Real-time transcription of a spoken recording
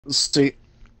See,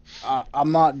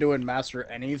 I'm not doing master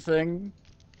anything.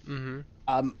 Mm-hmm.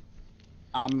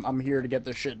 I'm here to get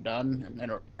this shit done, and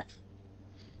then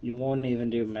You won't even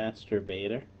do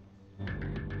masturbator.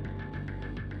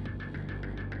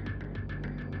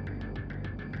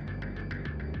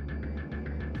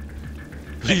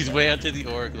 Please wait until the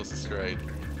oracle's destroyed.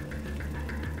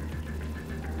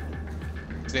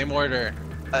 Same order.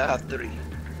 I have 3.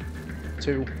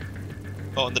 2.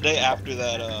 Oh, and the day after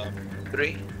that,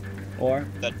 3. Or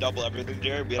that double everything,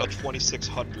 Jerry, we had a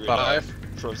 2600 5.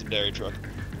 frozen dairy truck.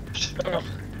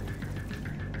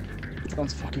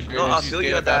 Sounds fucking No, I'll Just feel get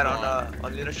you a on that bad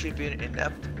on leadership being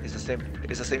inept. It's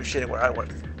the same shit where I work.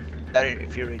 That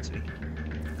infuriates me.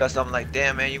 Cause I'm like,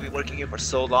 damn man, you've been working here for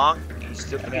so long, and you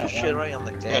still can get got shit one. right. I'm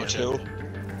like, I damn. got 2.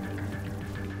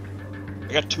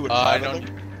 I got 2 and 5, I think.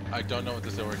 I don't know what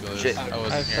this oracle is. Shit. I I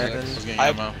wasn't have here. 7. I was getting I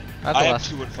have- ammo. I have I the have last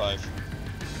 2 and 5.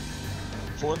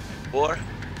 4, 4.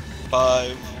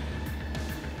 5,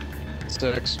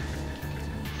 6.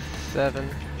 7.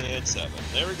 and 7.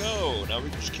 There we go. Now we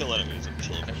can just kill enemies and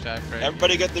chill. Hashtag pray.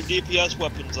 Everybody get their DPS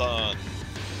weapons on.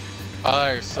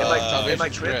 Alright, so Am I Salvation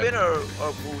tripping Script.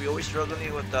 or were we always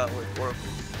struggling with oracles?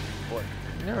 What?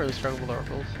 You never really struggled with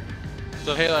oracles.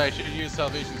 So Halo, I should use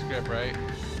Salvation Script, right?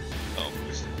 Oh,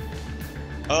 please.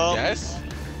 Yes?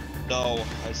 No,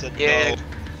 I said Yeah.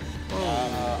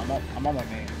 I'm on my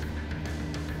main.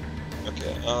 no.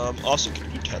 Okay. Also, can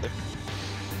you do tether?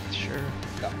 Sure.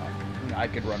 I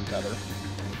could run tether.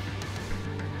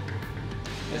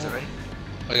 Is it ready?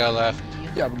 I got left.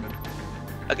 Yeah, I'm good.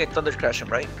 Okay, Thunder Crash him,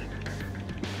 right?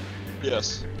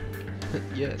 Yes.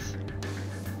 Yes.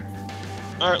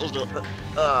 All right, let's do it.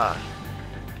 Uh,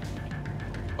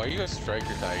 Are you a striker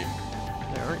type?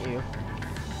 Yeah, aren't you?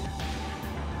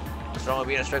 what's wrong with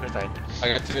being a striker type? I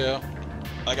got 2.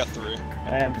 I got 3. I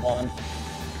have 1.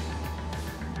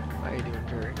 How you doing,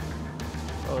 Jerry?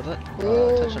 Oh, is that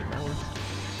Oh. touch of malice?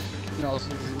 No, this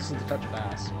is the touch of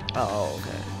ass. Oh,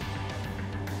 okay.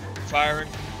 Firing.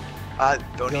 Don't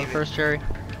You going even. first, Jerry?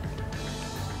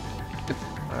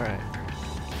 Alright.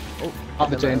 Oh, On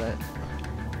the never chain. that.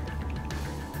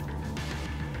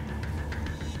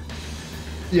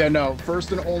 Yeah, no.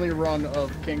 First and only run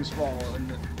of King's Fall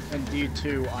and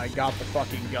D2, I got the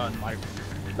fucking gun.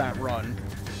 That run.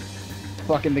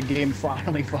 Fucking the game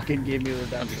finally fucking gave me the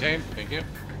redemption. Detain. Thank you.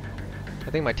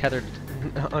 I think my tethered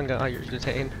got your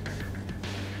detain.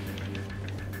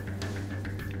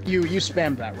 You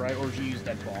spammed that, right? Or did you use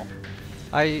Deadfall?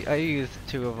 I used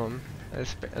 2 of them.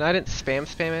 And I didn't spam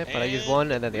it, but I used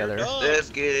one and then the We're other. done. Let's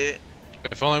get it.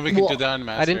 If only we could Well, do that in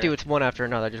Master. I didn't do it one after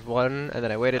another, just one, and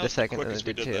then I waited a That's the second and then quickest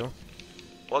we did did 2.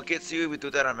 What gets you if we do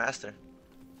that on Master?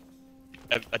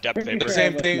 Adept Pretty favor. The sure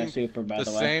same I was thing- my super, by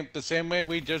the way. The same way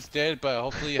we just did, but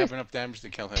hopefully you have enough damage to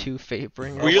kill him. 2 fate Were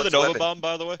bringers. you the What's Nova weapon? Bomb,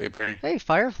 by the way? Paper. Hey,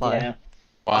 Firefly. Yeah.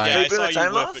 Why? Yeah, I Favorite saw you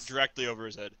time whip loss? it directly over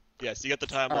his head. Yes, you got the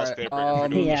time loss Alright, paper for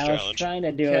doing Yeah, this I was challenge. trying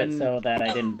to do Can- it so that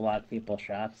I didn't block people's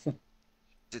shots.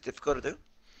 Is it difficult to do?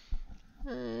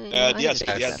 Yes,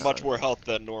 I he guess has so. much more health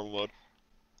than normal mode.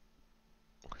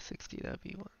 60, that'd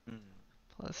be 1. Hmm.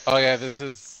 Plus. Oh yeah, this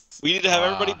is. We need to have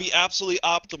everybody Ah. be absolutely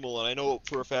optimal, and I know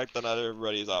for a fact that not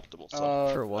everybody is optimal. So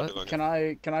For what? doing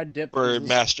it. Can I dip? For is this-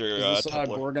 Master is this,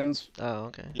 Templar. Gorgons? Oh,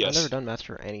 okay. Yes. I've never done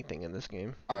master or anything in this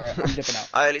game. Alright, I'm dipping out.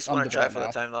 I at least I'm want to try dipping for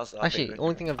out the now. time loss. Actually,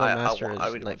 only thing I've done master I is really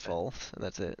want that. Nightfall, and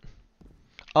that's it.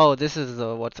 Oh, this is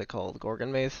the, what's it called?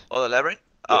 Gorgon Maze? Oh, the labyrinth?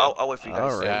 Yeah. I'll wait for you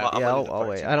guys. Alright, Yeah, I'm yeah, gonna leave the I'll party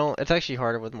wait. too. I don't, it's actually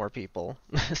harder with more people,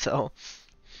 so.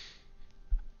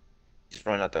 Just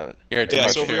run out the. Here, Yeah, take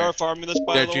so my we share. are farming this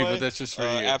by Yeah, the Jude, way. but that's just for you.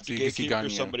 After So you can see gatekeeper,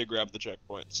 Gagne. somebody grab the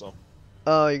checkpoint. So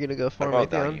Oh, you're gonna go farm about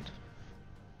Atheon? Gagne?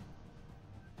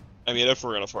 I mean, if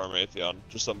we're gonna farm Atheon,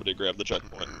 just somebody grab the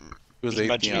checkpoint. It was Just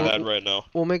mentioning Atheon. that right now.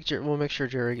 We'll make sure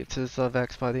Jerry gets his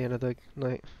Vex by the end of the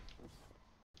night.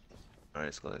 Alright,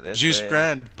 let's go like this. Juice way.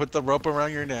 Grand, put the rope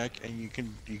around your neck and you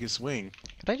can swing.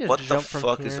 Can I just What the jump from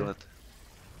fuck here? is that?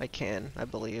 I can, I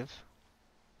believe.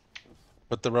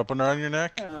 Put the rope around your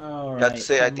neck. Alright,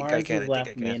 say I so think I Mars can, has I left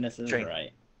think I me can. and this is Train.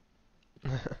 right.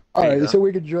 There you Alright, go. so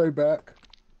we can join back.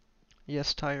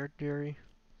 Yes, tired Jerry.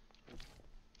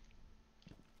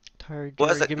 Tired What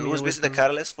Jerry, is that? give me Who's your missing the wisdom.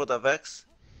 catalyst for the Vex?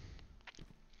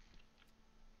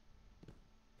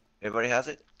 Everybody has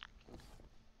it?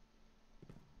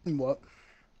 What?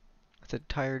 I said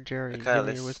tired Jerry, The give me your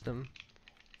catalyst. wisdom.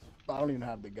 I don't even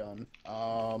have the gun.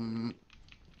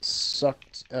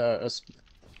 Sucked.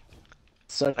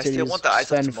 Sucked I still want the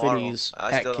Eyes of Tomorrow.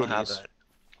 I still don't have kitties. that.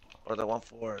 Or the one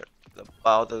for the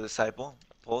Bow the Disciple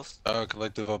post?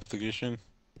 Collective obligation.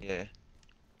 Yeah.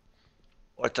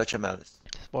 Or Touch of Malice.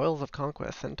 Spoils of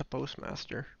Conquest sent to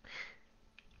Postmaster.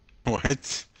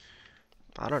 What?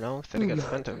 I don't know. Said it got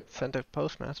sent to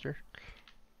postmaster.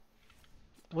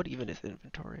 What even is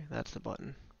inventory? That's the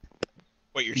button.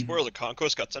 Wait, your Spoils of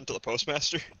Conquest got sent to the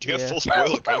postmaster? Do you Yeah. have full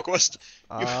Spoils of Conquest?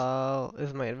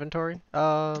 Is my inventory?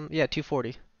 Yeah,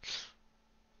 240.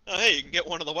 Oh, hey, you can get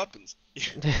one of the weapons.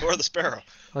 Or the Sparrow.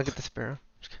 I'll get the sparrow.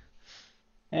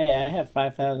 Hey, I have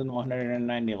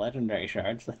 5,190 legendary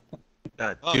shards.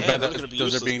 God. Oh, Too man, bad those are gonna be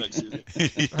those useless are being.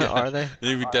 next season. Are they?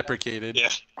 They'd be deprecated. Yeah.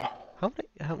 How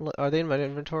many? Are they in my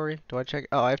inventory? Do I check?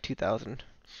 Oh, I have 2,000.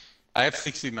 I have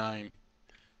 69.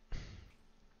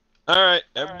 Alright,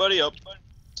 everybody up.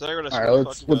 Sarah, All right,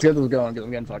 let's get this going because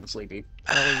I'm getting fucking sleepy.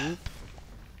 Alley-oop.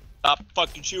 Stop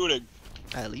fucking shooting.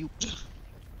 Alley-oop.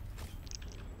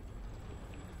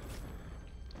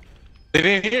 They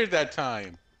didn't hear that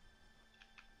time.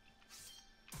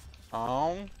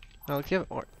 Oh. Alex, you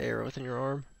have arrows in your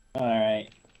arm. Alright.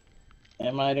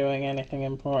 Am I doing anything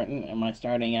important? Am I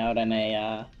starting out in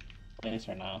a place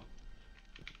or no?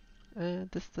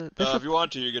 If you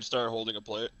want to, you can start holding a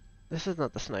plate. This is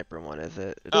not the sniper one, is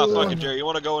it? Oh, fuck it, Jerry. You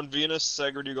want to go on Venus?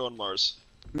 Sagrid, you go on Mars?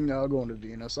 No, I'll go into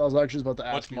Venus. I was actually about to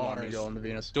ask What's you want me to Mars? go into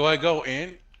Venus. Do I go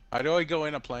in? How do I go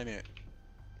in a planet?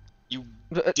 You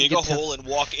dig a hole and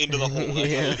walk into the hole.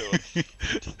 That's how you do it.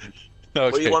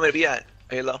 Where do you want me to be at?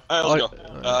 Halo? Alright,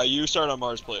 let's go. You start on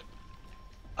Mars plate.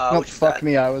 No, Which is fuck that?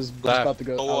 me. I was just Left. about to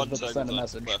go. Oh, I was one about to second send a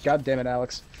left. message. Left. God damn it,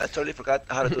 Alex. I totally forgot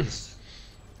how to do this.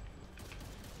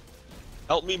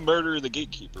 Help me murder the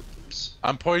gatekeeper, please.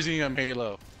 I'm poisoning him,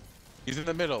 Halo. He's in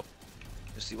the middle.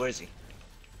 Let's see, where is he?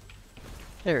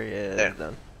 There he is. There.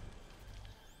 Done.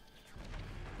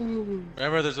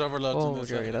 Remember, there's overloads in Oh, this.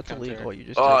 Jerry, that's counter. illegal what you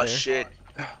just Oh did there. shit.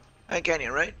 I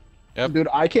canyon, right? Yep. Dude,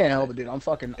 I can't help it, dude. I'm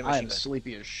fucking. Yeah, I am machine gun.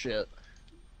 sleepy as shit.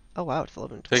 Oh wow, it's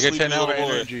 11. Take a Sleepy 10 hour little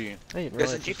boy. energy. I didn't There's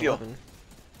realize a it's G fuel.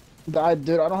 11.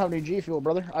 Dude, I don't have any G fuel,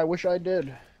 brother. I wish I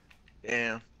did.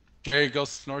 Yeah. Jerry, go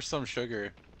snort some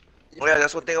sugar. Oh yeah,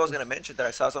 that's one thing I was gonna mention that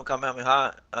I saw some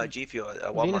Kamehameha G Fuel at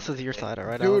Walmart. Venus is your side,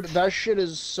 alright, Dude, Alex? that shit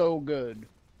is so good.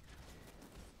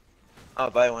 I'll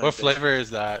buy one. What of these. flavor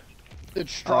is that?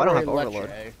 It's Oh, I don't strawberry have leche.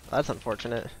 Overlord. That's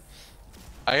unfortunate.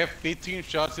 I have 15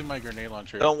 shots in my grenade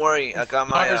launcher. Don't worry, I got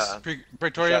my Mars,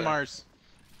 Pretoria, shotgun. Mars.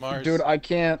 Mars. Dude, I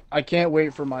can't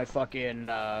wait for my fucking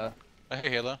Hey,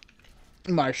 Halo.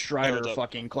 my Strider what's up?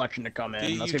 fucking collection to come in.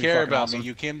 You That's gonna be care fucking about awesome. me.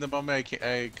 You came the moment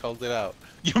I called it out.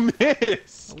 You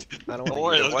missed! I don't Don't want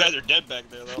worry, to those what? guys are dead back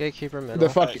there, though. Gatekeeper middle. The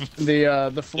fucking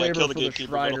the flavor kill the for the gatekeeper,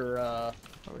 Strider Oh,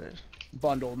 it is.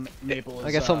 bundle maple is.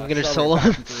 I guess I'm gonna strawberry solo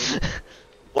him. passion fruit.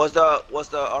 Was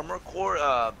the armor core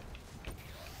So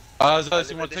you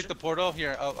want to take the portal?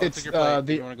 Here, I'll It's, take your plate.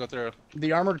 the- You want to go through?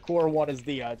 The armored core one is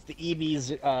the it's the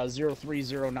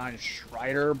EV0309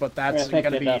 Strider, but that's Yeah, I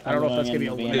gonna picked be it up. I don't know if I'm that's gonna be a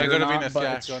going limit in Venus. or Yeah, go to not, Venus, but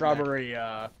yeah, it's go in strawberry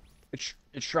it's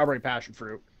strawberry passion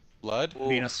fruit. Blood? Ooh.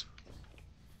 Venus.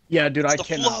 Yeah, dude, I It's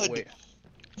the cannot flood. wait.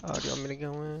 Oh, do you want me to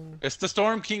go in? It's the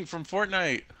Storm King from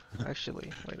Fortnite.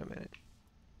 Actually, wait a minute.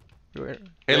 Where?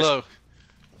 Halo.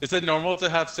 Is it normal to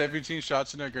have 17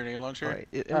 shots in a grenade launcher? Alright,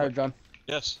 Alright, John.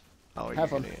 Yes. oh, have you're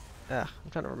fun. gonna- Yeah,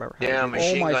 I'm trying to remember. How Yeah, to do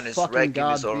machine Oh my gun is fucking wrecking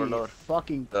god, this Overlord.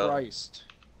 fucking Oh. Christ.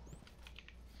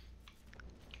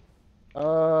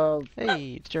 that.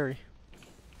 Hey, it's Jerry.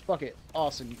 Fuck it.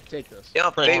 Awesome, take this. Yeah,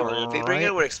 Alright.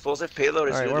 Favoring with explosive payload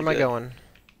is Alright, really where am I good. going?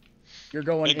 You're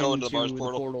going Ain't going into to the Mars the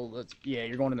portal. portal. That's yeah,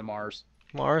 you're going into Mars.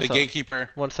 Mars? The Oh, Gatekeeper.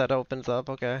 once that opens up,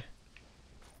 okay.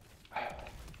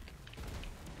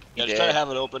 Yeah, just try to have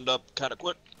it opened up kind of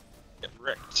quick. Get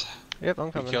wrecked. Yep, I'm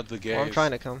We coming. killed the gays. Well, I'm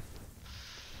trying to come.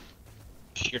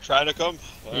 You're trying to come?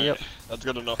 Alright, Yep. That's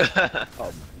good enough. Oh,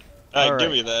 Alright, Alright.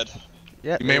 give me that.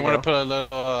 Yeah, You may want to put a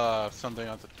little something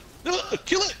on the. No,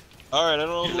 kill it! Alright, I don't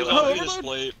know who's on Venus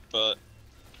plate, but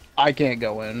I can't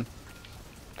go in.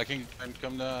 I can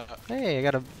come to Hey, I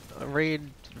got a raid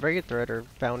thread or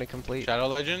bounty complete. Shadow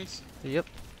Legends. Yep.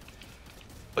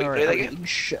 Wait, Alright, play that game?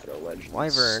 Shadow Legends.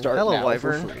 Wyvern. Start Hello, now for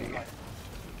Wyvern. free.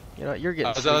 You know, you're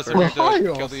getting So sleepered. we have to Hi,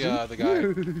 kill the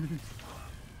guy.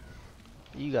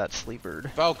 You got sleepered.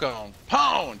 Falcon.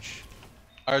 Punch!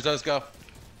 Alright, let's go.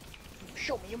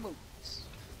 Show me your moves.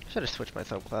 Should have switched my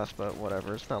subclass, but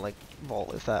whatever. It's not like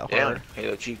Vault is that Yeah, hard.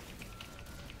 Halo cheap.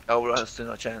 Overlord has still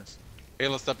no chance.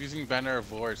 Halo, stop using Banner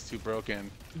of War. It's too broken.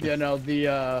 Yeah, no,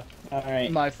 Alright.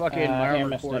 my fucking my here, armored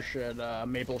mister. core shit,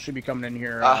 Maple should be coming in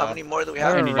here. How many more do we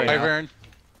have? Alright. Wyvern.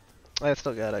 I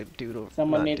still got a dude.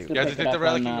 Someone not needs dude. to You have pick to it take the up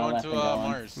relic on, and go left into and going.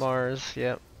 Mars. Mars,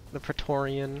 yep. The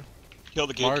Praetorian. kill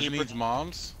the Mars gatekeeper. needs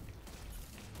moms.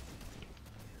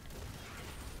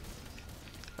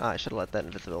 Ah, I should have let that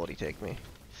invisibility take me.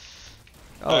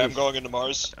 Alright, I'm he's- going into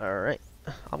Mars. Alright.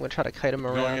 I'm gonna try to kite him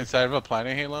Going around. inside of a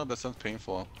planet, Halo? That sounds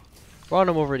painful. Run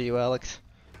him over to you, Alex.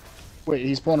 Wait,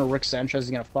 he's pulling a Rick Sanchez.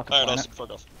 He's gonna fuck a Alright, planet. Austin,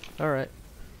 fuck off. Alright.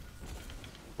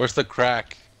 Where's the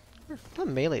crack? I thought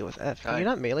melee was F. Are you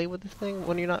not melee with this thing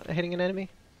when you're not hitting an enemy?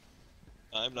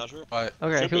 I'm not sure. What?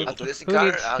 Okay, Should be. After this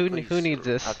encounter, who needs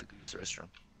this? I'll have to use the restroom.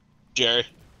 Jerry.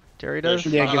 Jerry does?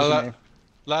 Yeah, give it to me.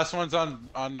 Last one's on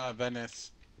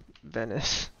Venice.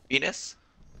 Venice. Venus?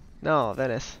 No,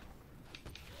 Venice.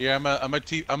 Yeah, I'm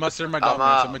a serve my I'm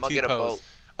dominance. I'm a gonna get a T-pose. boat.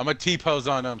 I'm a T-pose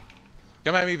on him.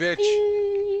 Come at me, bitch.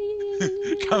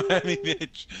 Come at me,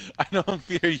 bitch. I don't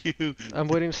fear you. I'm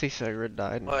waiting to see Sigrid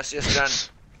died. Oh, it's just done.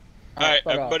 Alright,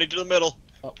 fuck off. everybody to the middle.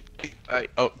 Alright.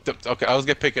 Oh, okay. I was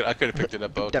gonna pick it. I could have picked it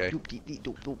up. But okay.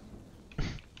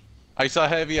 I saw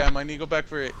heavy. I might need to go back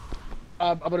for it.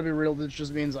 I'm gonna be real. This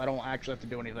just means I don't actually have to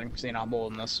do anything. Seeing I'm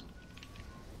holding this.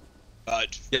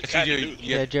 Yes, Kinda you do. do.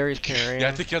 Yeah, Jerry's carrying. You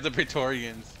have to kill the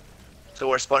Praetorians. So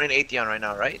we're spawning Atheon right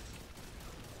now, right?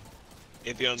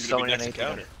 Atheon's gonna be Summoning next an Atheon.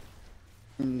 encounter.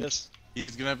 Mm. Yes.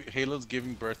 He's gonna be Halo's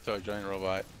giving birth to a giant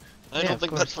robot. I Yeah, don't of think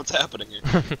course. that's what's happening here.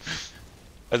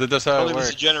 As that's how Only it this is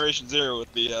works. Generation Zero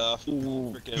with the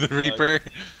freaking The Reaper.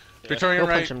 Praetorian Go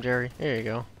right. punch him, Jerry. There you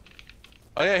go.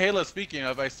 Oh yeah, Halo. Speaking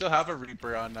of, I still have a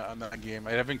Reaper on that game.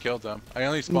 I haven't killed him. I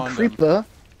only spawned him. Creeper.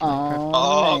 Oh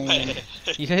Oh, man.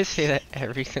 You guys say that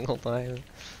every single time.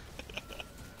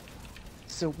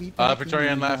 So we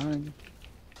Praetorian left.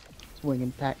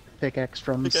 Swinging pickaxe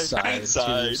from Pickaxe side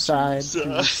side, to side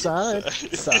to side.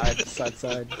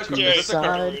 side to Okay, that's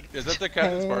side. Is that the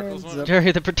Captain Sparkles Hands one? up.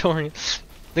 Jerry the Praetorian.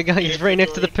 The guy who's right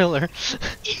next to the pillar.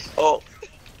 Oh.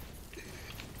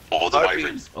 Oh, the Heartbeat.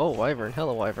 wyverns. Oh, Wyvern.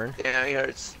 Hello, Wyvern. Yeah, he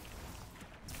hurts.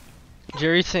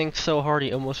 Jerry thinks so hard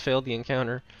he almost failed the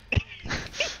encounter.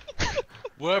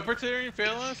 Will Praetorian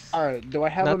fail us? Alright, do I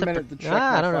have Not a the minute pr- to check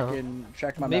Ah, I my don't know. fucking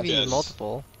check my Maybe messages?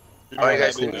 multiple. Alright,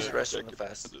 guys, cool. can use the restroom real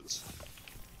fast.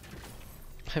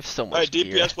 I have so much Alright, gear.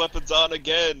 DPS weapons on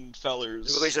again,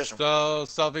 fellers. Use the restroom. So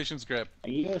Salvation's grip. Are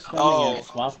you guys spending Oh. your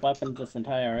swap weapons this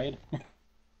entire raid?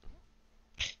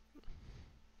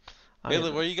 I Halo,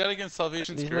 mean, what you got against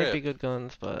Salvation's these might be grip? good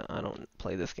guns, but I don't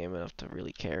play this game enough to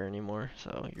really care anymore,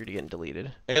 so you're getting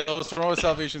deleted. Halo, what's wrong with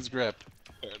Salvation's grip?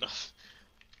 Fair enough.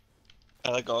 I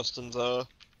like Austin's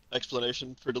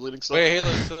explanation for deleting stuff. Wait,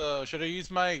 Halo, so should I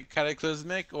use my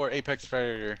Cataclysmic or Apex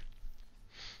Predator?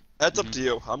 That's up to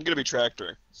you. I'm gonna be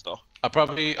tractoring, so. I'll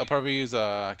probably use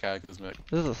Cataclysmic.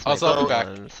 This is a Also, I'll be sniper back.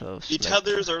 gun, so Each sniper.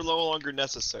 others are no longer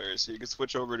necessary, so you can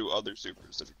switch over to other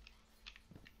supers. If you...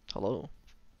 Hello.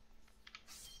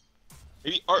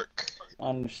 Maybe Arc.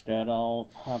 Understood. I'll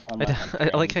hop on I, my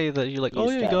I like how you're like, oh,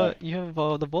 Use you Java. you have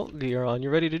the Vault gear on.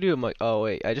 You're ready to do it. I'm like, oh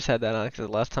wait, I just had that on because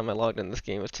the last time I logged in this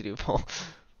game was to do Vault.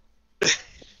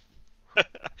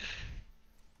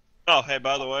 Oh, hey,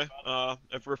 by the way,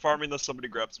 if we're farming this, somebody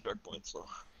grab some dark points. So.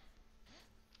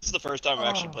 This is the first time I've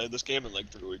actually played this game in like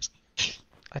 3 weeks.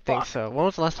 I think so. When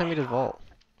was the last time you did Vault?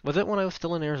 Was it when I was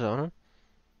still in Arizona?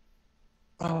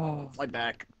 Oh, my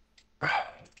back.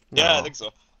 Yeah, I No. think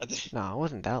so. I think... No, it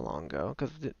wasn't that long ago. Cause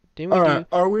didn't we Alright,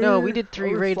 do? are we? No, we did 3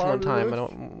 are we raids one farming time. this? I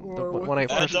don't. Or what When I the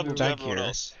first Adds up moved to back everyone here.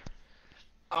 else.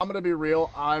 I'm gonna be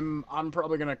real. I'm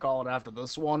probably gonna call it after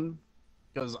this one,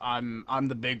 because I'm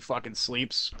the big fucking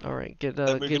sleeps. All right, get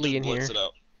Then we can Lee just in here. blitz it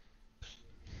out.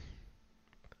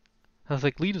 I was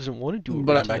like, Lee doesn't want to do it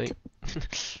But right I'm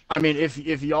tonight. I mean, if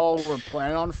y'all were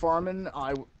planning on farming,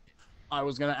 I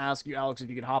was gonna ask you, Alex, if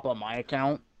you could hop on my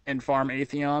account and farm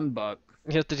Atheon, but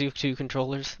You have to do 2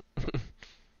 controllers.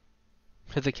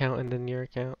 His account and then your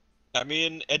account. I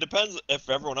mean, it depends if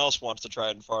everyone else wants to try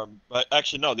and farm. But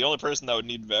actually, no, the only person that would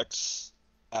need Vex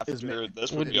after Is me.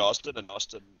 this would be Austin, and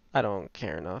Austin. I don't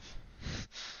care enough.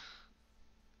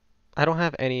 I don't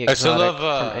have any I still exotic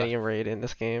love, from any raid in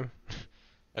this game.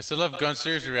 I still love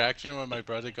Gunster's reaction when my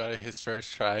brother got it his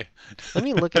first try. Let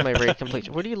me look at my raid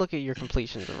completion. Where do you look at your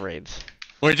completions of raids?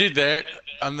 Where'd you there?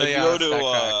 On the If you go to, stat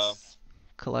cracks.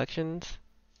 Collections,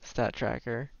 stat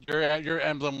tracker, Your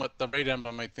emblem with the raid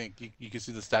emblem, I think you can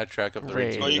see the stat track of the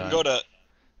raids. Raid. Well, you've you can done. go to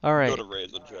All right.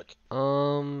 raids and check.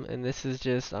 And this is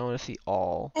just I want to see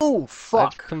all. oh I've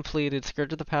fuck! completed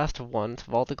Scourge of the Past once,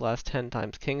 Vault of Glass 10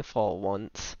 times, Kingfall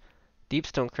once,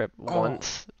 Deepstone Crypt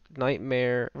once,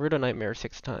 Root of Nightmare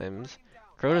 6 times,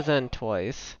 Crota's End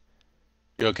twice.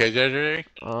 You okay, Jerry?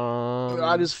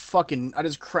 I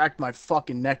just cracked my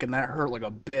fucking neck and that hurt like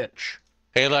a bitch.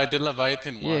 Halo, I did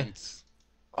Leviathan Yeah. once.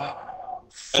 Oh, I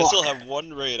fuck. still have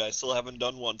one raid I still haven't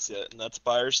done once yet, and that's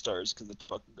Fire Stars because it's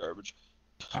fucking garbage.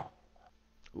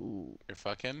 Ooh, You're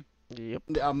fucking? yep.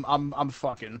 I'm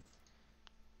fucking.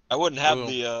 I wouldn't have Ooh.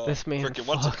 the This man freaking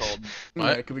what's it fucks. called?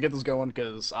 What? Yeah, can we get this going?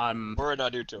 Cause I'm. Or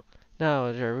not do too.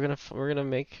 No, Jerry, we're gonna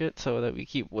make it so that we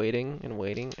keep waiting and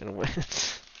waiting and waiting.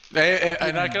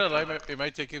 I'm not gonna lie, it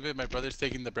might take a bit. My brother's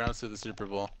taking the Browns to the Super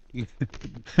Bowl.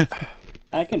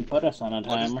 I can put us on a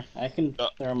timer. I can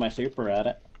throw my super at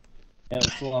it. It'll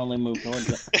slowly move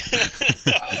towards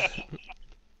it.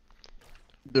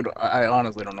 Dude, I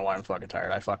honestly don't know why I'm fucking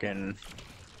tired. I fucking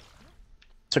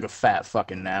took a fat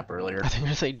fucking nap earlier. I think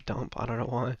I say dump. I don't know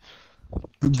why.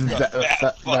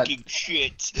 That fucking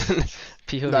shit.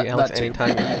 POV Alex, too.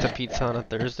 anytime he eats a pizza on a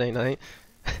Thursday night.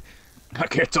 I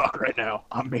can't talk right now.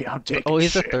 I'm taking Oh,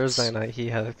 he's a shits. Thursday night. He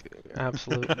has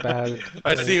absolute bad.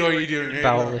 I see what you're doing.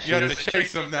 Bowel You have to issues.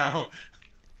 chase him now.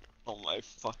 Oh my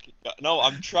fucking god. No,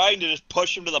 I'm trying to just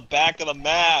push him to the back of the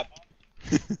map.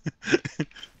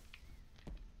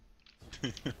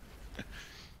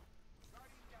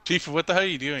 Chief, what the hell are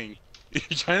you doing? You're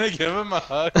trying to give him a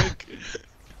hug?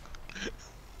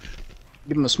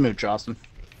 Give him a smooch, Austin.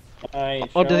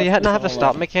 Oh, does he not have a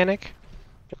stop mechanic?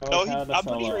 No, I'm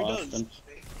pretty sure he does.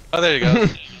 Oh, there you go.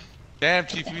 Damn,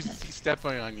 Chief, he's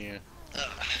stepping on you.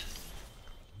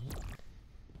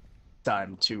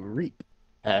 Time to reap.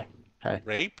 Hey.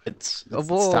 Rape? It's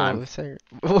Whoa, time.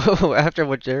 Whoa, after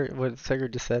what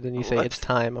Seger just said, and you say it's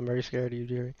time, I'm very scared of you,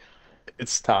 Jerry.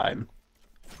 It's time.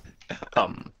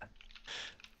 Oh,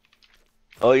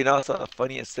 you know, I saw a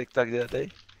funniest TikTok the other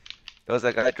day. There was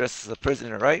a guy dressed as a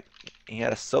prisoner, right? He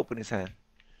had a soap in his hand.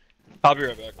 I'll be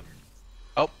right back.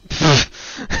 Oh.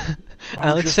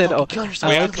 Alex said, "Oh, We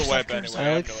have to wipe anyway.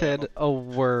 Alex said a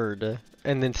word,"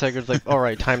 and then Seger's like, "All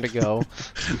right, time to go."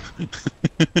 I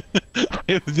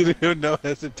didn't even know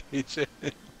hesitation.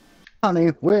 Honey,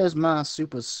 where's my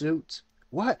super suit?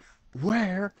 What?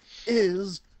 Where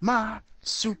is my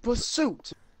super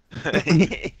suit?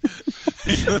 You're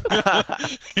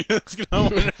just gonna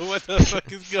wonder what the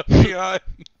fuck is going on.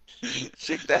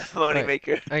 Shake that money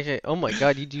maker. Okay. Oh my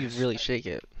God, you do really shake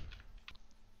it.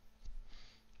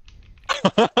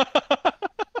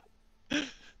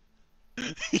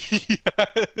 Yes.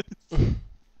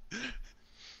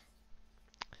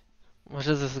 Much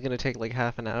as this is gonna take like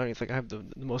half an hour, he's like, I have the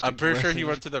most. I'm pretty sure he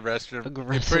went to the restroom. I'm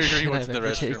aggressive pretty sure he shit went to I've the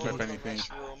ever restroom, taken. if anything.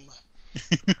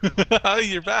 Oh,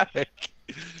 you're back.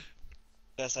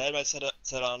 Yes, I had my set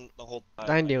on the whole time.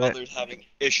 I knew my it. mother's having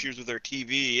issues with her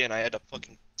TV, and I had to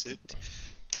fucking sit.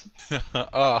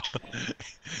 Oh.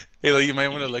 Hey, you might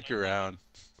want to look around.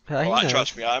 Oh,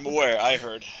 trust me, I'm aware. I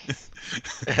heard.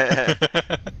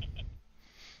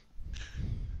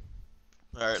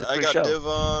 Alright, I got div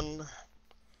on.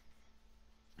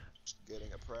 Just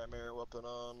getting a primary weapon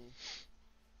on.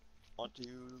 Want to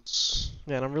use.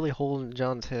 Man, I'm really holding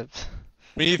John's hips.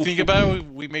 When you think about it,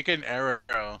 we make an arrow.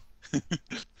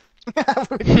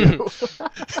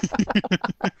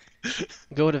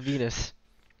 Go to Venus.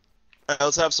 Alright,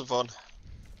 let's have some fun.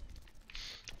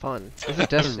 Fun. This is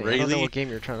Destiny. I don't know Really? what game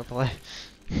you're trying to play.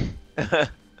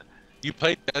 You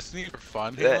play Destiny for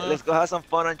fun, Yeah, Halo? let's go have some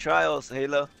fun on Trials,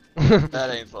 Halo.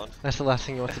 That ain't fun. That's the last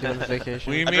thing you want to do on this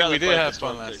vacation. We I'd mean rather we did play have this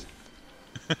fun one last.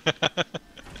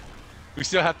 We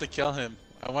still have to kill him.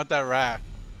 I want that rat.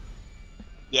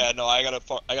 Yeah, no, I gotta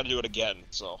do it again.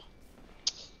 So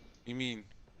You mean?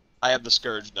 I have the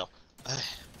scourge now.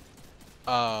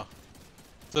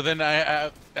 So then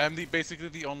I'm basically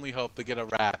the only hope to get a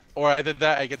rat, or either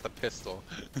that I get the pistol.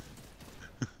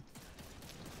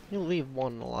 You leave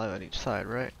one alive on each side,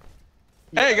 right?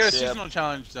 Hey, I got a Yeah. seasonal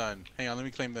challenge done. Hang on, let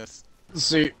me claim this.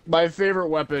 See, my favorite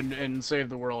weapon in Save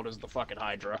the World is the fucking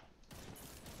Hydra.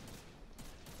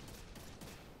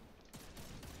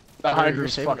 The Your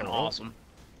Hydra's favorite fucking world? awesome.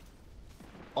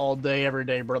 All day, every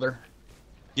day, brother.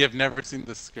 You have never seen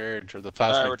the Scourge or the Alright,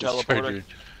 Plasma we're teleporting.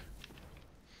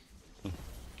 Discharger.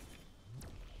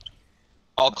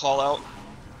 I'll call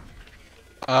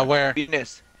out. Where?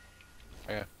 Venus.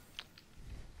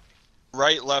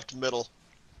 Right, left, middle.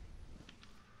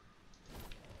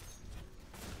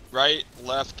 Right,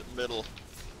 left, middle.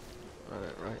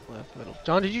 Right, left, middle.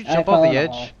 John, did you I jump fell off in the a edge?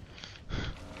 hole.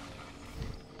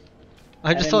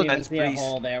 I just didn't saw. even see a breeze.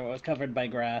 hole there. It was covered by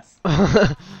grass.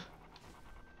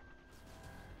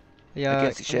 Yeah,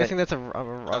 can't see I'm shit. guessing that's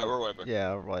Alright, we're wiping.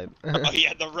 yeah, right. Oh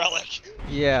yeah, the relic.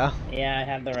 Yeah. Yeah, I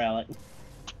have the relic.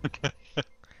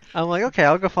 I'm like, okay,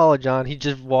 I'll go follow John. He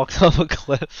just walks off a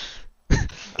cliff.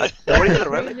 Nobody got a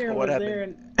relic? There What was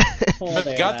happened? there a hole I've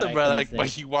there got that the I couldn't relic, see. but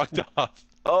he walked off.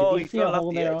 Oh, Did he you see a fell off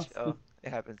hole the there, edge. Austin? Oh, it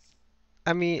happens.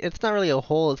 I mean, it's not really a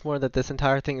hole. It's more that this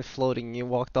entire thing is floating. You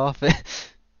walked off it.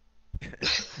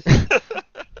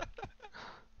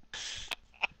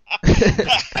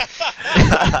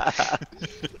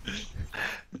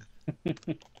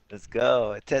 Let's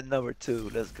go. Attend number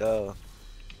 2. Let's go.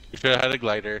 You should have had a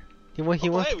glider. He Oh, wants.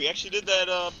 hey, we actually did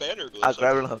that banner glitch. I'll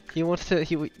grab a hook. He wants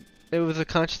to. It was a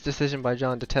conscious decision by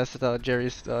John to test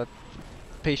Jerry's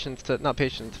patience to not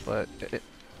patience, but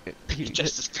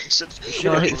Just his patience.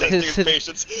 No, His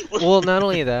patience. well, not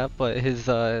only that, but his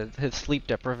sleep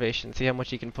deprivation. See how much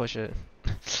he can push it.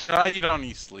 You don't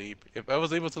need sleep. If I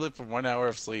was able to live for 1 hour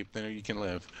of sleep, then you can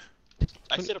live.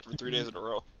 I stayed up for 3 days in a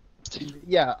row.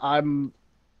 Yeah,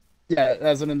 yeah,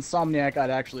 as an insomniac, I'd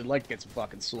actually like to get some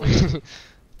fucking sleep.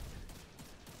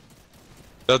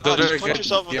 Just punch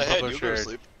yourself in the head, you'll go to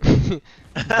sleep.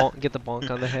 Get the bonk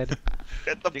on the head.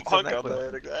 Get the bonk on the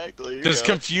head, exactly. Just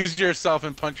confuse yourself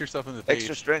and punch yourself in the face.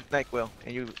 Extra strength, NyQuil,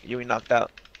 and you be knocked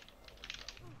out.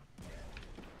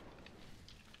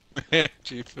 Get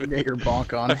your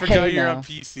bonk on. I forgot Hey, you're now, on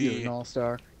PC. You're an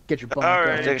all-star. Get your bonk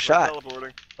Alright, on. Take a shot.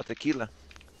 teleporting. With tequila.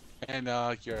 And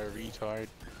you're a retard.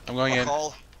 I'm going in.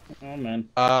 Call. Oh man.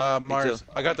 Mars.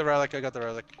 I got the relic.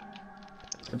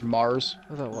 Mars.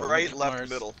 Right, left, Mars.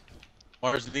 middle.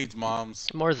 Mars needs moms.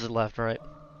 Mars is left, right?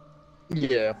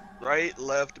 Yeah. Right,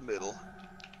 left, middle.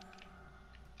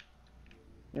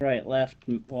 Right, left,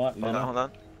 what? Hold on, hold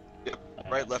on.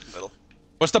 Right, left, middle.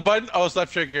 What's the button? Oh, it's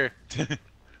left trigger.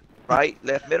 Right,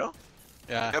 left, middle.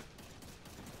 Yeah. Yep.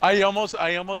 I almost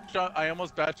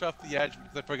batched off the edge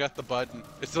because I forgot the button.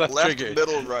 It's left trigger.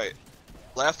 Middle, right.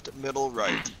 Left, middle,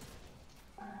 right.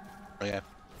 Oh yeah.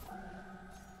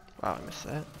 Wow, I missed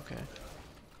that. Okay.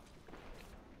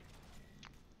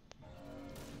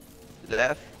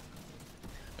 Left,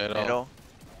 Middle. middle,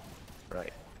 right.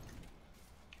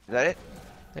 Is that it?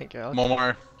 Thank you, Alex.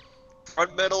 More.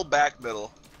 Front, middle, back,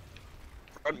 middle.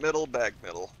 Front, middle, back,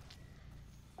 middle.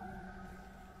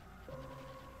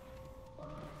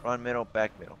 Front, middle,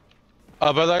 back, middle.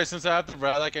 By the way, since I have the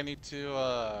relic, I need to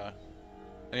drop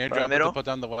it middle? to put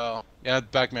down the well. Yeah,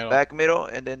 back middle. Back, middle,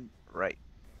 and then right.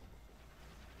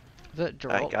 Is that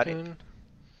I got it. Geraltune?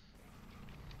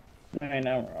 Alright,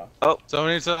 now we're off.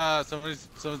 Someone's gonna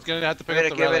have to pick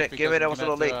up the relic. give it, I because was we're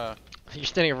a little gonna have You're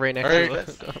standing right next Alright.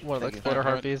 to one of the Thank you. exploder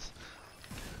harpies.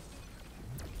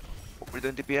 We're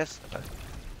doing DPS?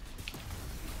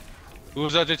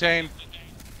 Who's detained?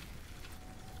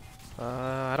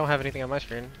 I don't have anything on my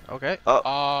screen. Okay.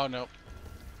 Oh no.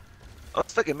 Oh,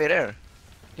 it's stuck in midair.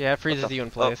 Yeah, it freezes the you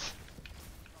in place.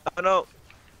 Oh no.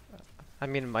 I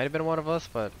mean, it might have been one of us,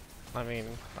 but I mean,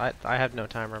 I have no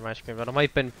timer on my screen, but it might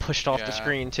have been pushed off the Yeah.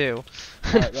 screen too.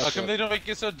 How come they don't make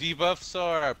it so debuffs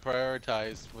are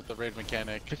prioritized with the raid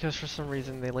mechanic? Because for some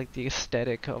reason they like the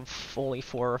aesthetic of only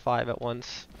 4 or 5 at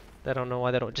once. I don't know why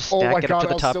they don't just Oh stack my it up God, to I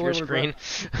the was top still of your able to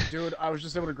screen. Dude, I was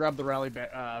just able to grab the rally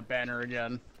banner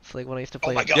again. It's like when I used to Oh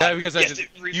play. my God. Yeah, because Yes, it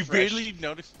you refreshed. barely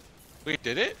noticed. Wait,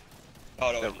 did it?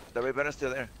 Oh, no. The red banner's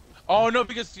still there. Oh no,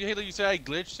 because Halo, you said I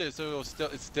glitched it, so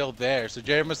it's still there. So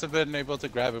Jerry must have been able to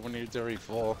grab it when it's already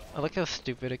full. I like how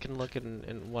stupid it can look in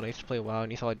when I used to play WoW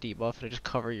and you saw a debuff and it just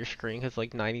cover your screen because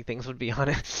like 90 things would be on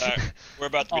it. Alright, we're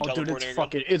about to be Oh, dude, teleporting it's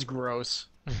fucking, it's gross.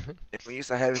 If we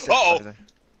use a heavy Uh-oh. synthesizer.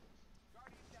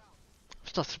 I'm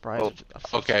still surprised. Oh, I'm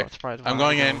still okay. surprised I'm WoW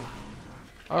going in.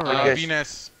 Alright.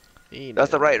 Yes. Venus.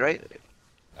 That's the right, right?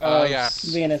 Yeah.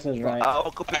 Venus is right.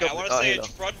 I'll go pick I up. want to say it's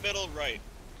front, middle, right.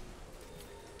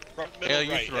 Front, middle, Halo,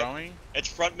 you right. throwing? It's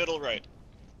front, middle, right.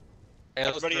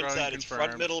 Halo's Everybody throwing, inside, it's front,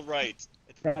 confirmed. middle, right.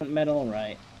 Front, middle,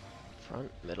 right.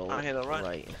 Front, middle, Halo, run.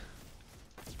 right.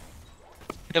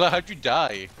 Halo, how'd you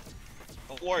die?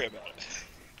 Don't worry about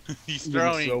it. He's It's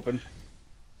throwing. open.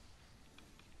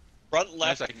 Front,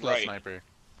 left, Nice, right. sniper.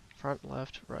 Front,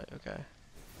 left, right. Okay.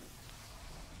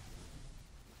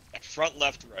 Front,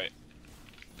 left, right.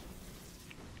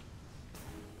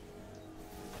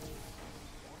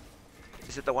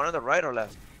 Is it the one on the right or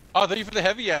left? Oh, thank you for the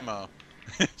heavy ammo.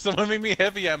 Someone make me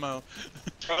heavy ammo.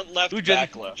 Front, left, Who did-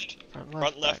 back, left.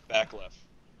 Front, left, back, left.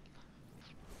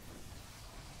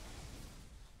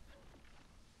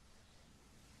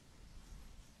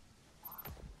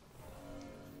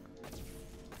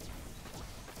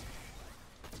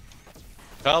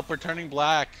 Help, we're turning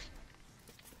black.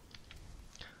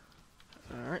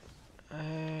 Alright.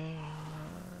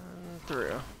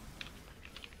 Through.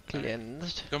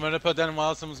 Cleansed. I'm gonna put down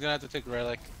while someone's gonna have to take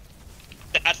relic.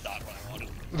 That's not what I wanted.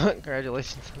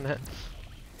 Congratulations on that.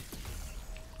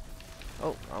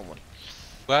 Oh, wrong one.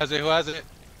 Who has it? Who has it?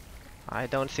 I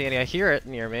don't see any. I hear it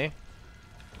near me.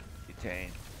 Detain.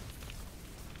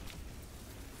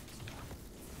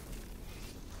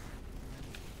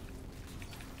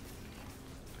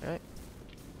 Okay.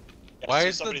 Yeah, Why so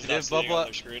is the somebody's div not seeing bubble on up?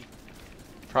 their screen.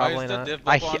 Probably Why is the not. div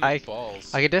I bubble on his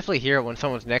balls? I can definitely hear it when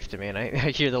someone's next to me, and I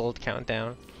hear the little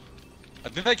countdown. I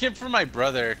think that came from my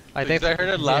brother. I Because think- I heard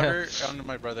it yeah. louder on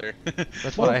my brother.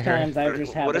 That's what I Both heard. times I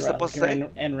just had What the is it supposed relic to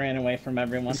say? and ran away from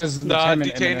everyone. This is No,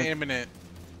 determined detain imminent. imminent.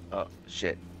 Oh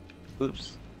shit.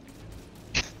 Oops.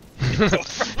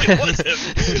 It was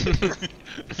him.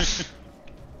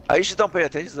 I usually don't pay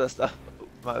attention to that stuff.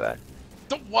 My bad.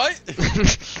 The what?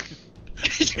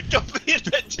 You don't pay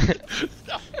attention to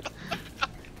stuff.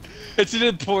 It's an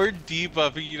important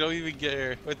debuff and you don't even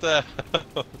care. What the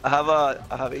hell? I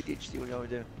have ADHD. What do you want me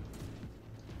to do?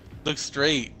 Look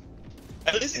straight.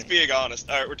 At least he's being honest.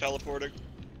 Alright, we're teleporting.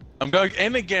 I'm going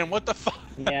in again. What the fuck?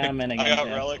 Yeah, I'm in I again. got too.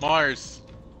 Relic. Mars.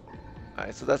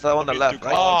 Alright, so that's the one on the left,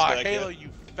 right? Oh, Back Halo, in. you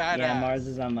fat Yeah, ass. Mars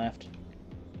is on left.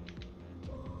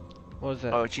 What was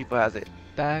that? Oh, Chipo has it.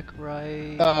 Back,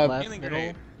 right, left, Healing middle?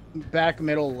 grenade. Back,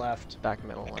 middle, left. Back,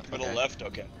 middle, left. Middle Okay. left,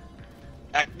 okay.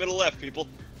 Back middle left, people.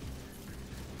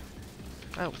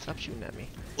 Oh, stop shooting at me.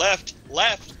 Left,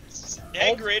 left.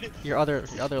 Angry. Your other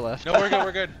left. No, we're good,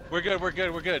 we're good. We're good, we're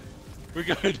good, we're good. We're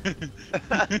good.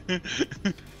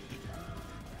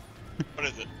 What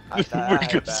is it? We're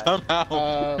good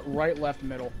somehow. Right, left,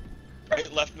 middle.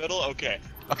 Right, left, middle. Okay.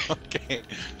 Okay.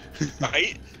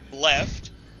 Right,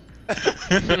 left,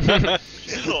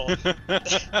 middle.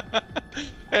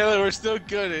 Hey, look, we're still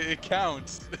good. It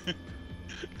counts.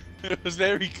 It was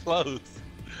very close.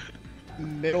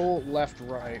 Middle, left,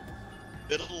 right.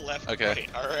 Middle, left, Okay. right.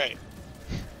 All right.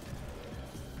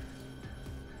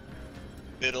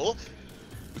 Middle,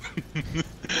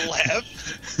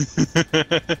 left,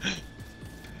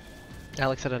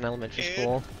 Alex at an elementary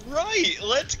school. and right.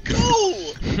 Let's go.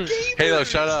 Halo, Gamers!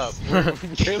 shut up.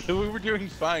 Halo, we were doing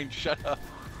fine. Shut up.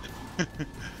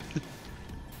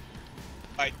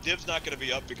 Alright, Div's not gonna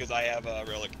be up because I have a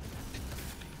relic.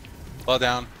 Fall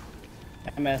down.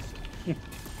 I missed.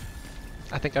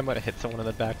 I think I might have hit someone in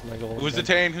the back of my goal. Who's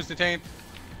detained? Who's detained?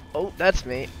 Oh, that's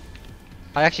me.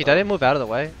 Did I move out of the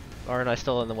way? Or am I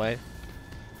still in the way?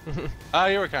 Ah,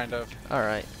 you were kind of.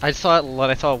 Alright. I saw it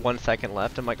when I saw 1 second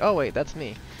left. I'm like, oh wait, that's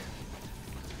me.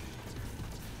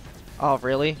 Oh,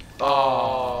 really?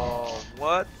 Oh,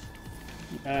 what?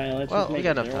 Alright, let's Well, just we make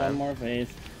got it enough through time. one more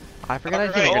phase. I forgot I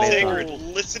Alright, did grenade Sacred, fire.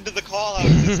 listen to the call out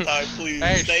this time, please.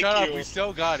 Hey, Thank shut up. you. We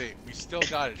still got it. We still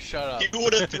got it. Shut up. You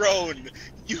would have thrown.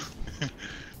 You.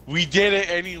 We did it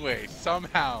anyway,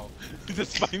 somehow.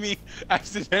 Despite me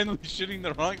accidentally shooting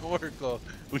the wrong oracle,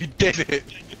 we did it.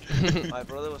 My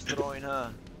brother was throwing, huh?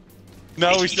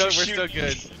 No, we're He still was good.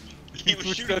 He was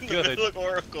We're shooting still the good. middle of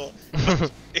Oracle.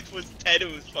 It was Ted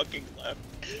who was fucking left.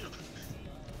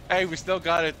 Hey, we still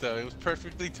got it though. It was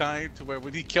perfectly timed to where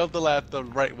when he killed the left, the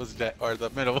right was dead, or the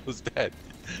middle was dead.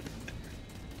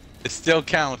 It still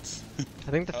counts.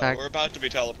 I think the fact We're about to be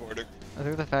teleporting.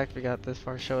 we got this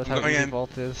far shows I'm how going easy in.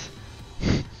 Vault is.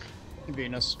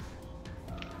 Venus.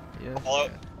 Yeah. All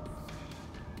out.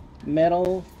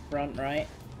 Middle, front, right.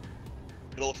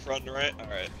 Middle, front, right. All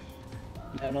right.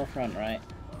 Middle, front, right.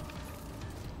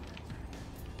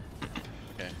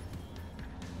 Okay.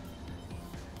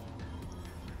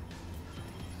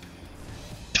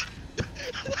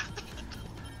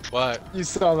 What? You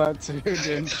saw that too,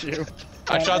 didn't you?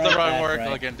 I Front, shot the right, wrong back, oracle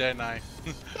right. again, didn't I?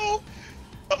 No.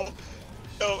 No.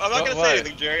 No. I'm not What- gonna what? say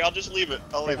anything, Jerry. I'll just leave it.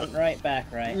 I'll leave Front, it. right, back,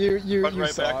 right. You Front, right,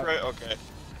 saw back, it. right. Okay.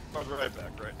 Front, right,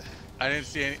 back, right. I didn't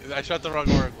see any. I shot the wrong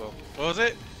oracle. What was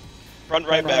it? Front,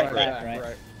 right, back, Front, right. right.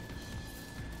 right.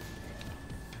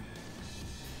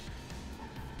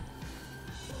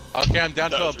 Okay, I'm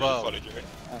down That to a was really bow. funny, Jerry.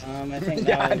 I think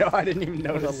Yeah, I that know. was I didn't even Was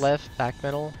notice. it left, back,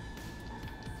 middle?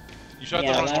 You shot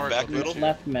yeah, the wrong left, oracle. back, didn't middle? you?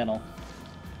 left, middle.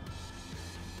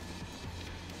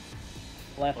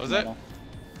 Left, Was it? middle.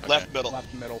 Okay. Left, middle.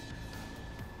 Left, middle.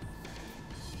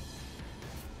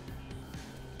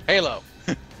 Halo.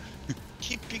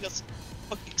 Keeping us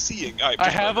fucking seeing. All right. I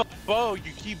just have murder. a bow.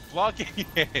 You keep blocking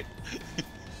it.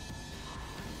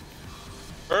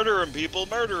 Murder him, people.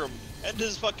 Murder him. End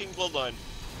his fucking bloodline.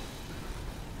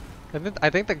 I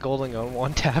think the golden gun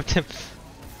one tapped him.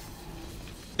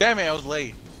 Damn it, I was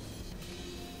late.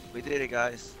 We did it,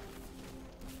 guys.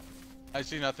 I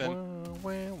see nothing.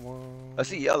 I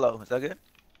see yellow. Is that good?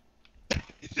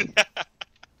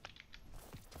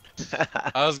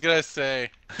 I was gonna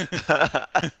say.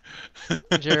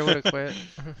 Jerry would have quit.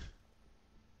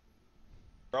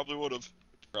 Probably would have.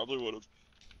 Probably would have.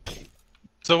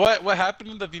 So what happened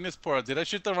in the Venus portal? Did I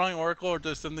shoot the wrong oracle or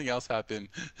did something else happen?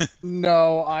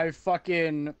 No, I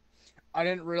didn't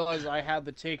realize I had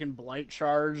the taken blight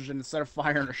charged, and instead of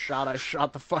firing a shot, I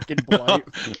shot the fucking blight.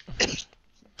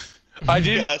 I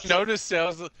didn't Yes. notice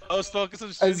it. I was focused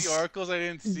on shooting the oracles. I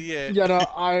didn't see it. You know,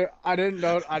 I didn't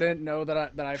know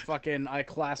that I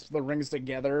clasped the rings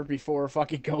together before I got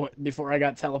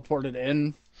teleported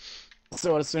in.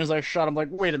 So as soon as I shot, I'm like,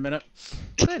 wait a minute.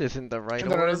 That isn't the right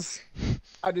And then order.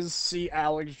 I just see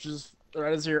Alex just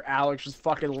right as hear Alex just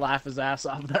fucking laugh his ass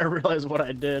off, and I realized what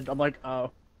I did. I'm like,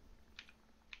 oh.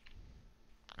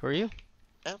 Who are you?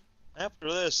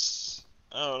 After this,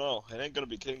 I don't know. It ain't gonna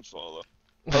be King's Fall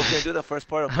though. Okay, do the first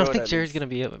part of I don't Crota think at Jerry's least.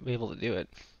 gonna be able to do it.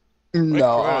 No,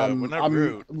 Crota, we're not I'm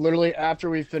rude. literally after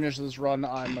we finish this run,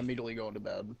 I'm immediately going to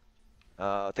bed.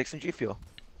 Take some G Fuel.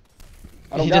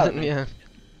 I don't He got doesn't. any. Yeah.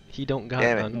 He don't got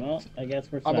Damn it. none. Well, I guess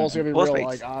we're I'm also gonna be Postmates. real,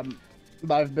 like,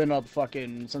 I've been up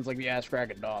fucking since like the ass crack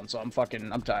at dawn, so I'm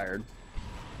tired.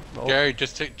 Oh, Gary,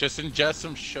 just ingest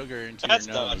some sugar into That's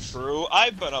your not nose. true.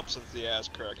 I've been up since the ass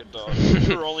crack of dawn.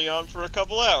 You're only on for a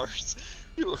couple hours.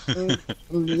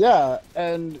 Yeah,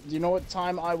 and you know what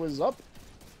time I was up?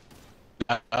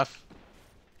 Enough.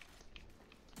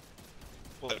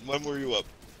 When were you up?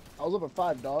 I was up at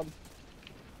 5, dog.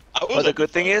 I was But the up good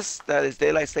at thing 5. is that it's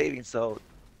daylight saving, so you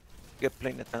get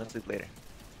plenty of time to sleep later.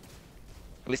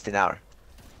 At least an hour.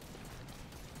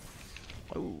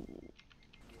 Ooh.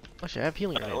 Actually, I have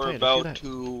healing grenades. We're Wait, let's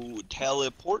do about to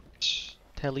teleport.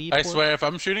 Teleport. I swear, if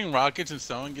I'm shooting rockets and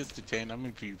someone gets detained, I'm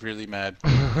gonna be really mad.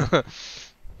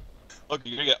 Look,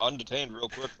 you're gonna get undetained real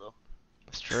quick though.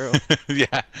 That's true.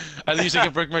 Yeah, at least I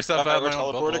can break myself out of We're my own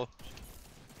teleporting. bubble.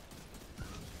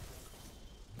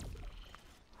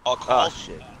 I'll call. Oh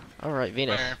shit. All right,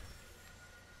 Venus. Where?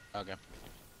 Okay.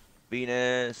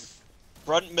 Venus.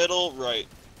 Front, middle, right.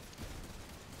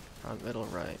 Front, middle,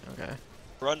 right. Okay.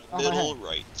 Front, Oh, middle,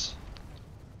 right.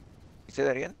 You say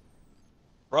that again?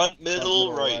 Front,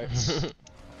 middle, middle, right. right.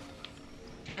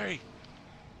 Hey.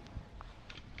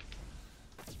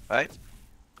 Right?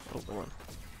 Oh, go on.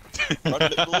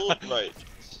 Front, middle, right.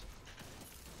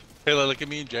 Hey, look at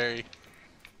me and Jerry.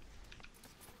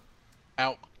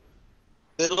 Ow.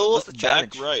 Middle, What's the back,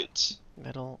 challenge? right.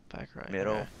 Middle, back, right.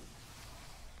 Middle. Okay.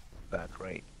 Back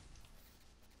right.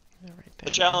 Yeah, right The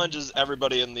there. challenge is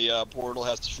everybody in the portal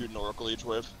has to shoot an oracle each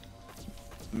wave.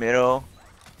 Middle.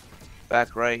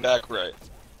 Back right. Back right.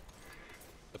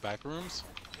 The back rooms?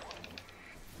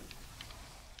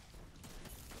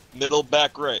 Middle,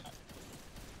 back right.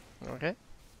 Okay.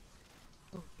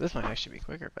 This might actually be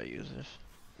quicker if I use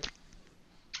this.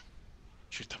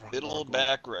 Shoot the wrong Middle, oracle.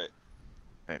 back right.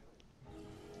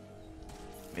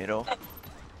 Middle.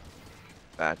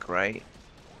 Back right.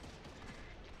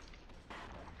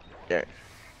 There.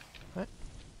 What?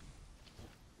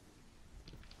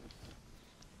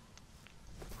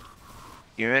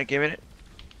 Give me a minute, give me a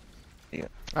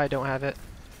minute. I don't have it.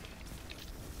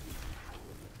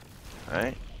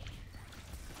 Alright.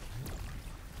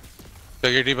 So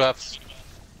your debuffs.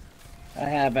 I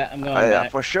have it. I'm going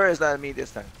back. For sure it's not me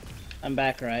this time. I'm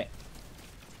back right.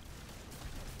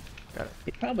 Got it.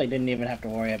 You probably didn't even have to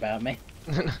worry about me,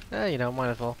 You know, might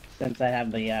as well. since I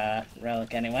have the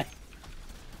relic anyway.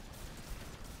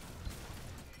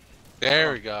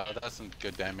 There we go. That's some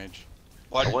good damage.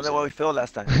 Why I did you wonder say what we feel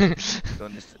last time.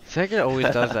 Doing this. Sega always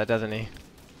does that, doesn't he?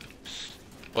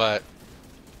 But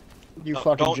You No,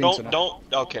 fucking jinxing it. don't.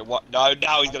 Okay, what? Now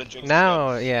he's gonna jinx.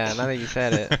 Now, yeah, now that you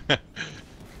said it.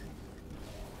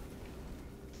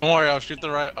 don't worry, I'll shoot the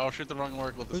wrong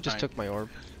oracle this Who just time. took my orb?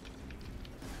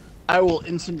 I will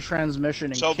instant transmission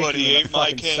and Somebody kick you in ate the my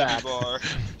fucking candy sack. bar.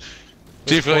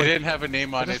 Chief, I one? didn't have a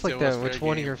name on it, Just so like it was that. Which fair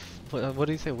one of game. your? What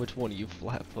do you say? Which one of you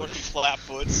What flatfoots?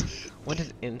 flatfoots? What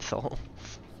is insult?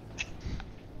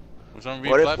 Was on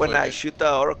What if when I flat-footed. shoot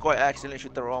the oracle I accidentally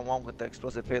shoot the wrong one with the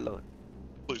explosive payload?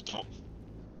 Please don't.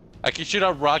 I can shoot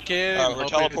a rocket and we're hope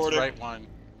it's the teleporting. right one.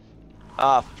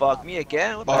 Ah, fuck me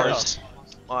again? What the hell? Mars.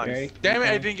 Mars. Very- Damn it, I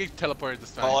Okay. didn't get teleported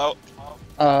this time. Call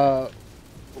out.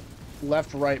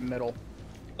 Left, right, middle.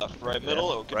 Left, right, middle.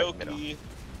 Yeah, Okie right, dokie. middle.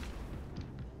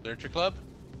 Searcher Club?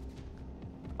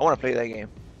 I want to play that game.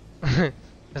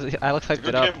 Alex hyped Good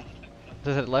it up. game.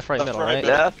 Is it left, right, Left, middle, right, right?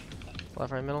 middle. Left,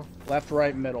 Left, right, middle. Left,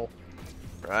 right, middle.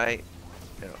 right.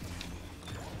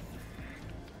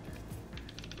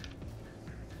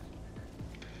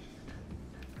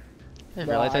 I didn't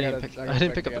No, realize I I gotta didn't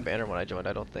check pick up the again. banner when I joined.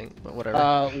 I don't think, but whatever.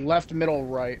 Left, middle,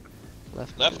 right.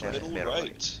 left, Left, middle, middle, middle,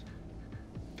 right.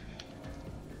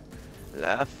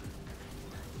 Left.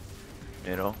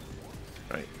 Middle.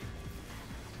 Right.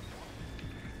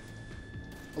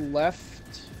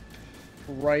 Left,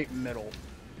 right, middle.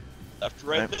 Left,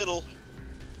 right, Right. middle.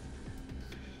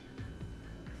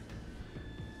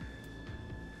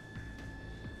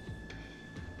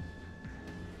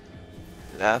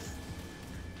 Left.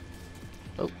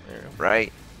 Oh, there you go.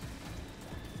 Right.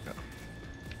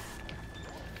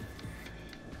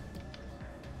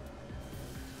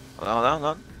 Hold on,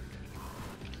 hold on.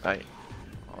 Right.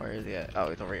 Where is he at? Oh,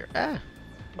 he's over here. Ah!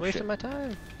 I'm wasting Shit. my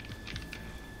time.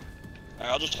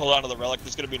 Alright, I'll just hold on to the relic.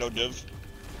 There's gonna be no div.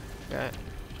 Yeah.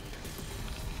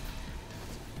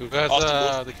 Who has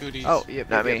Austin, the cooties? Oh, yep,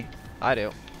 Not yep, me. yep. I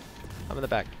do. I'm in the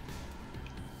back.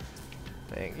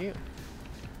 Thank you.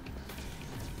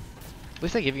 At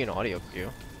least I give you an audio cue.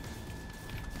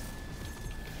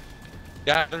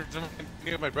 Yeah, there's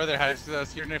my brother has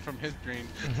hearing it from his dream.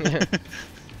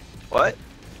 What?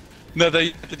 No,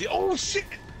 oh shit!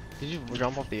 Did you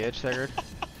jump off the edge, Sigurd?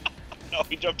 No,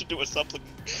 he jumped into a supplement.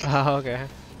 Oh, okay.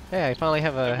 Hey, I finally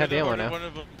have a heavy ammo now. One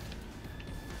of them.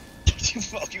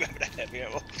 Well, you haven't had heavy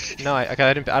ammo. No,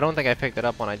 I don't think I picked it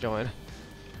up when I joined.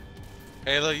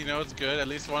 Hey, look, you know what's good? At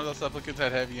least one of those supplicants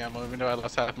had heavy ammo, even though I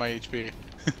lost half my HP.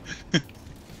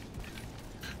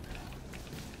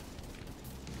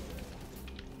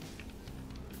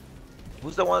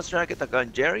 Who's the one that's trying to get the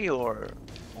gun? Jerry or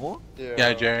who?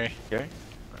 Yeah, Jerry. Jerry?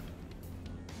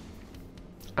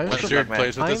 I'm Once still, Jared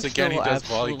plays with I'm us again, he still does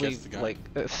volley, absolutely gets the gun. like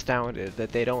astounded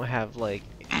that they don't have like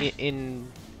in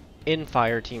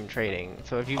fire team trading.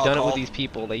 So if you've done it with these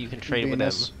people, that you can trade with them.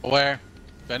 Venus. Where?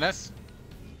 Venice?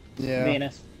 Yeah.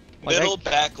 Venus. Like, Middle,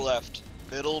 back, left.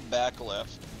 Middle, back,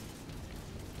 left.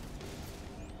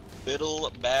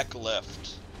 Middle, back,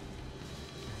 left.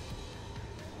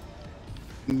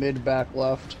 Mid back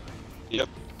left. Yep.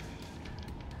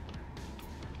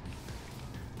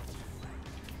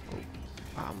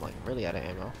 Wow, I'm like really out of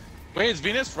ammo. Wait, is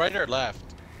Venus right or left?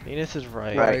 Venus is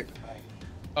right. Right.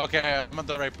 Okay, I'm on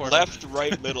the right port. Left,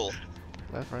 right, middle.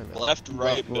 Left, right, middle. Left,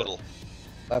 right, Left, middle.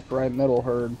 Left, right, middle,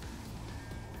 herd.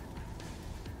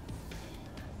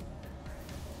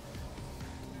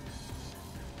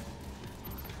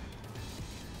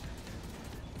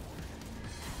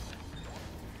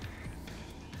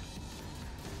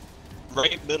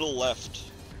 Right, middle, left.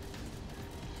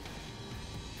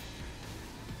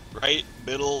 Right,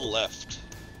 middle, left.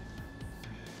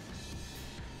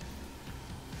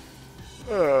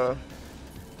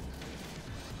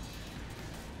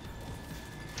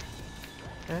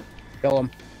 Kill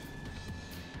him.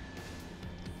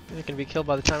 You can be killed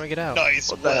by the time I get out.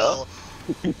 Nice. What the hell?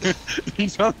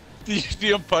 You see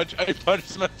him punch? I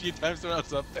punched him a few times when I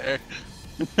was up there.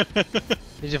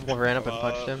 You just ran up and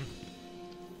punched him.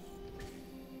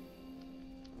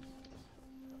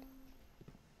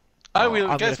 I Oh,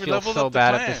 will I'm guess gonna we feel leveled so up the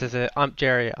bad clan. if this is it. I'm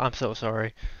Jerry. I'm so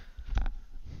sorry.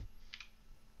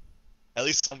 At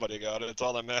least somebody got it. It's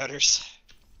all that matters.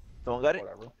 Someone got it?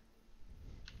 Whatever.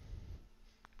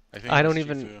 think I it don't was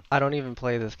even. Shifu. I don't even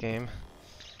play this game.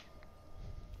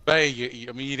 But hey,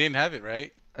 I mean, you didn't have it,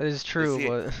 right? It is true, see it.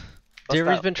 but Let's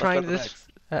Jerry's stop- been let's trying start the this.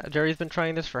 next. Jerry's been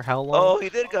trying this for how long? Oh, he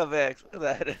did got Vex. Look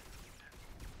at that.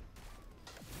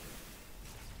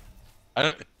 I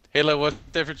don't. Halo, what's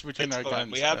the difference between It's our fine.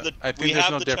 guns? We have the I think we there's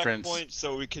have no the difference. checkpoint,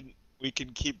 so we can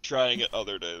keep trying it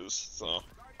other days. So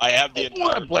I have the What a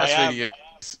entire. blast I have, radio.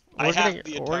 I We're have gonna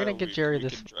the we're gonna entire get week. Jerry We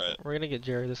this. can try it. We're gonna get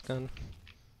Jerry this gun.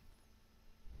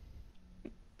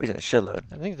 He's in a shitload.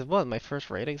 I think this was my first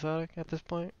raid exotic at this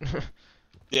point.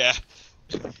 Yeah.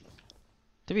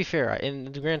 To be fair,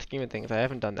 in the grand scheme of things, I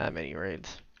haven't done that many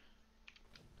raids.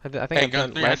 I think Hey, I've done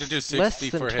Gunther, you had less, to do 60 less than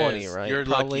for 20, his. right? You're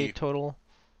Probably lucky. total.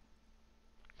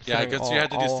 Yeah, considering Gunther, you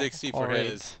had to do all- 60 all for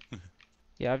raids. his.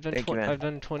 Yeah, I've done Thank you, man. I've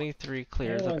done 23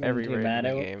 clears of wasn't every too raid bad.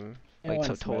 in the It game, it like so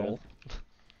went smooth. total.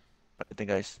 I think,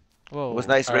 guys. Whoa. It was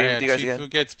nice Alright, raiding with you guys Chief, again. who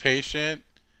gets patient?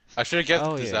 I should have guessed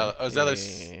Oh, it to yeah. Zealous. Oh, Yeah,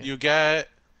 Zealous, yeah, yeah. you get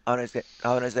Have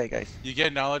a nice day,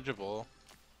 guys. knowledgeable.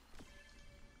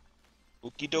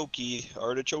 Okie dokie.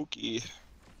 Artichokey.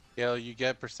 Gail, you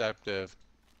get perceptive.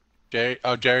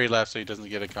 Jerry left, so he doesn't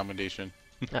get a commendation.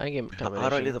 I get How do I leave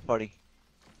combination. the party?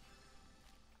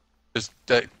 Just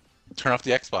turn off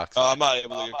the Xbox. I'm not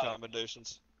able to get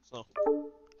accommodations. So.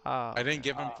 Ah, I didn't okay.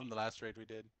 give him from the last raid we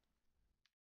did.